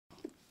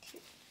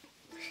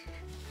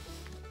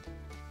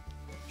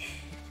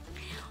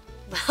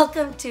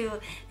Welcome to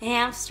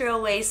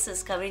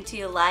Hamsteroasis, coming to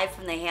you live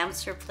from the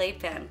Hamster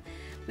Playpen.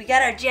 We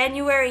got our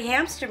January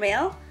Hamster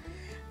Mail.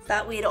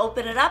 Thought we'd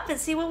open it up and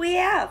see what we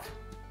have.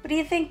 What do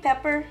you think,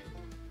 Pepper?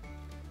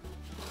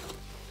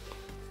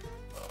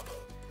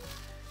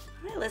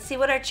 All right, let's see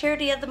what our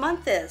charity of the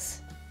month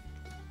is.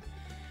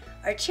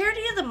 Our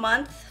charity of the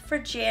month for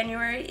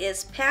January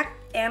is Pack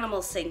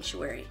Animal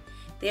Sanctuary.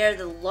 They are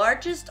the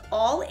largest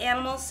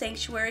all-animal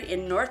sanctuary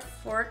in North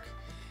Fork,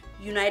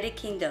 United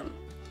Kingdom.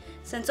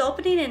 Since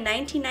opening in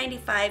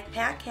 1995,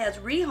 PAC has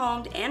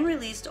rehomed and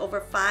released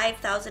over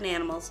 5,000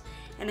 animals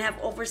and have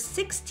over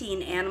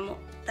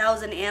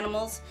 16,000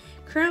 animals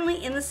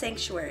currently in the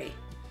sanctuary.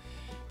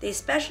 They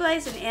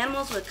specialize in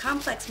animals with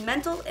complex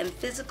mental and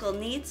physical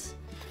needs,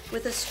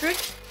 with a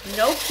strict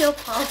no-kill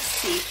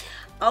policy,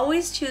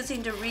 always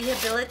choosing to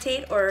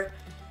rehabilitate or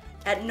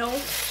at no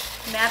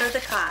matter the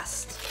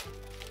cost.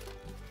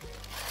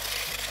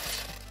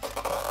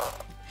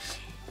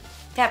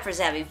 Pepper's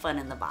having fun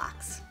in the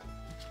box.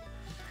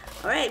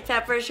 All right,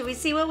 Pepper, should we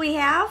see what we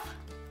have?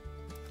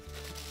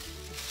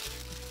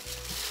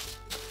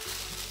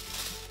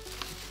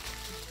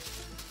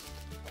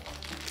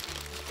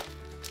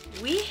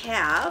 We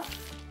have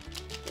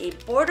a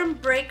Boredom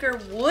Breaker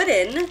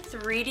wooden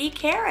 3D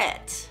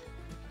carrot.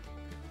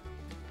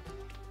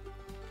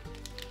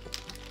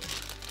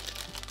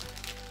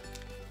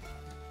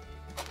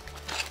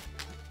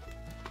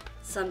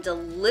 Some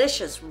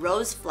delicious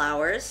rose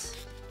flowers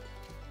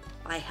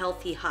by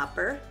Healthy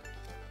Hopper.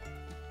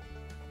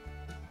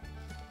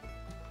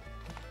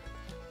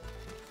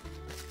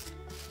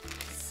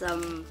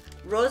 Some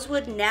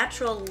Rosewood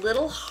Natural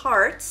Little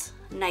Hearts,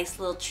 nice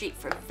little treat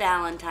for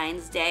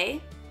Valentine's Day.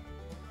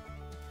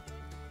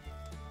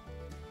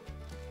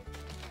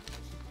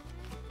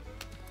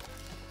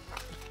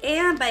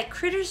 And by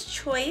Critter's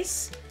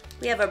Choice,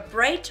 we have a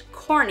bright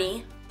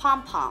Corny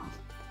Pompom.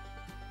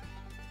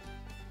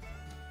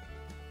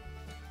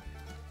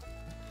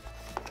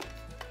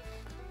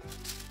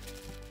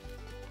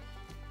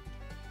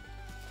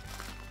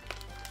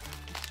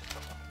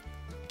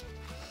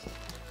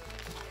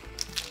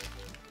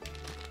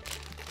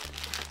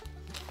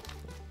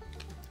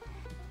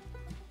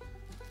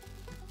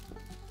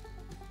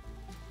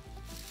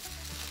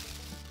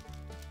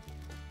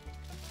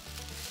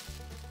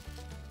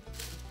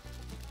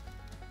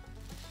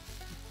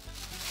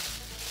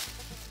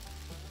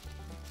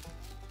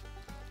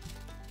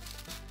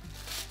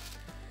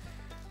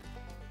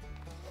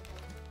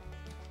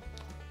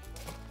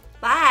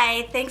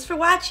 Bye. Thanks for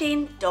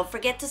watching. Don't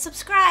forget to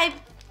subscribe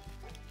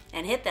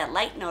and hit that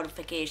like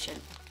notification.